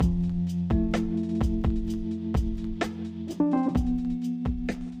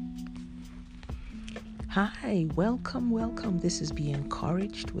Hi, welcome. This is Be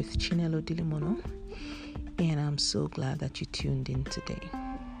Encouraged with Chinelo Dilimono, and I'm so glad that you tuned in today.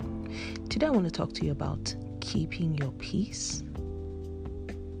 Today I want to talk to you about keeping your peace,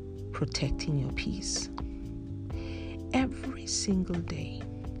 protecting your peace. Every single day,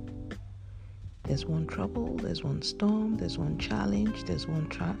 there's one trouble, there's one storm, there's one challenge, there's one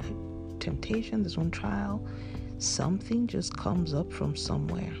temptation, there's one trial. Something just comes up from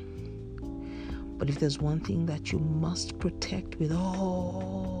somewhere. But if there's one thing that you must protect with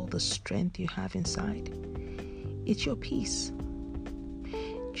all the strength you have inside, it's your peace.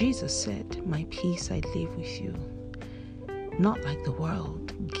 Jesus said, "My peace I leave with you, not like the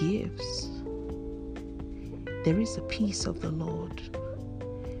world gives." There is a peace of the Lord,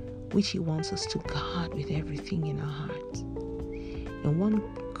 which He wants us to guard with everything in our hearts. And one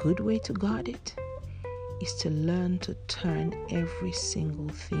good way to guard it is to learn to turn every single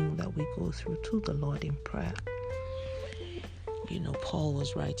thing that we go through to the Lord in prayer. Paul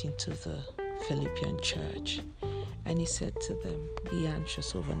was writing to the Philippian church, and he said to them, "Be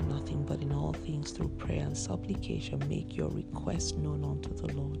anxious over nothing, but in all things through prayer and supplication, make your requests known unto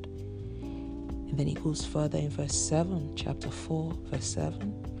the Lord." And then he goes further in verse 7, chapter 4, verse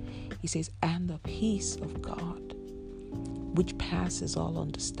 7. He says, "And the peace of God, which passes all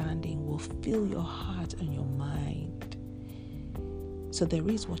understanding, will fill your heart and your mind." So there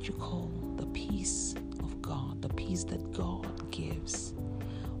is what you call the peace of God, the peace that God gives.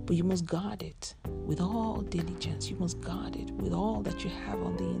 But you must guard it with all diligence. You must guard it with all that you have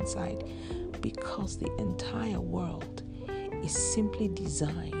on the inside, because the entire world is simply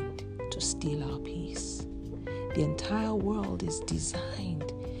designed to steal our peace. The entire world is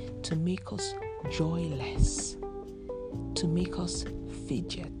designed to make us joyless, to make us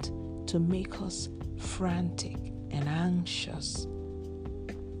fidget, to make us frantic and anxious.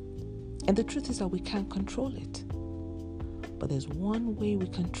 And the truth is that we can't control it. But there's one way we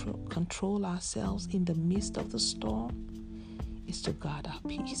control ourselves in the midst of the storm, is to guard our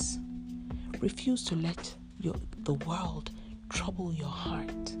peace. Refuse to let the world trouble your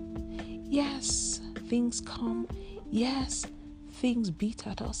heart. Yes, things come. Yes, things beat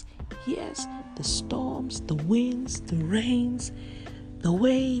at us. Yes, the storms, the winds, the rains, the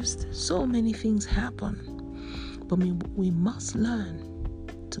waves, so many things happen. But we must learn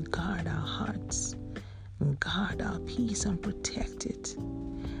to guard our hearts and guard our peace and protect it.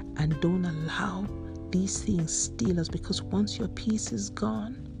 And don't allow these things steal us, because once your peace is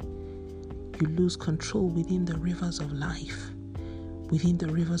gone, you lose control within the rivers of life, within the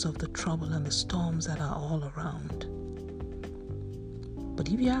rivers of the trouble and the storms that are all around. But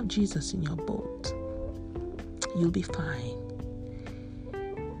if you have Jesus in your boat, you'll be fine.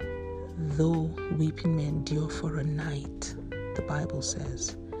 Though weeping may endure for a night, the Bible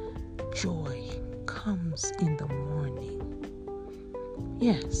says, joy comes in the morning.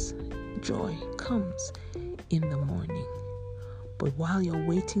 Yes, joy comes in the morning. But while you're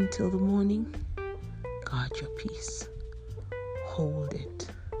waiting till the morning, guard your peace. Hold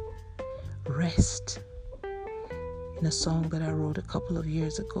it. Rest. In a song that I wrote a couple of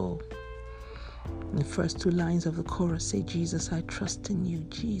years ago, the first two lines of the chorus say, "Jesus, I trust in you.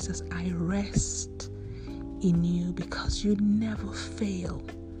 Jesus, I rest in you, because you never fail."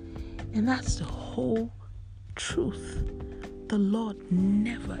 And that's the whole truth. The Lord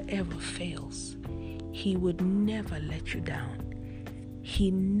never ever fails. He would never let you down. He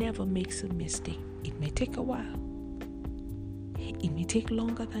never makes a mistake. It may take a while. It may take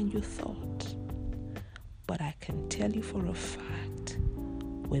longer than you thought. But I can tell you for a fact,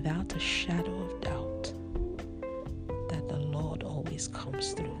 without a shadow of doubt, that the Lord always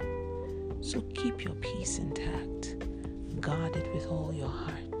comes through. So keep your peace intact. Guard it with all your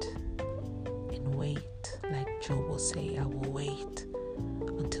heart. And wait, like Job will say, "I will wait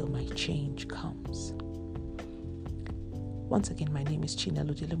until my change comes." Once again, my name is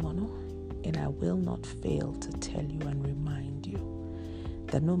Chinelo Dilimono, and I will not fail to tell you and remind you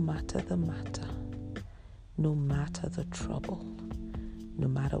that no matter the matter, no matter the trouble, no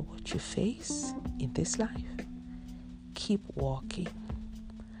matter what you face in this life, keep walking.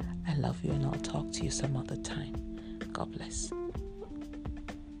 I love you, and I'll talk to you some other time. God bless.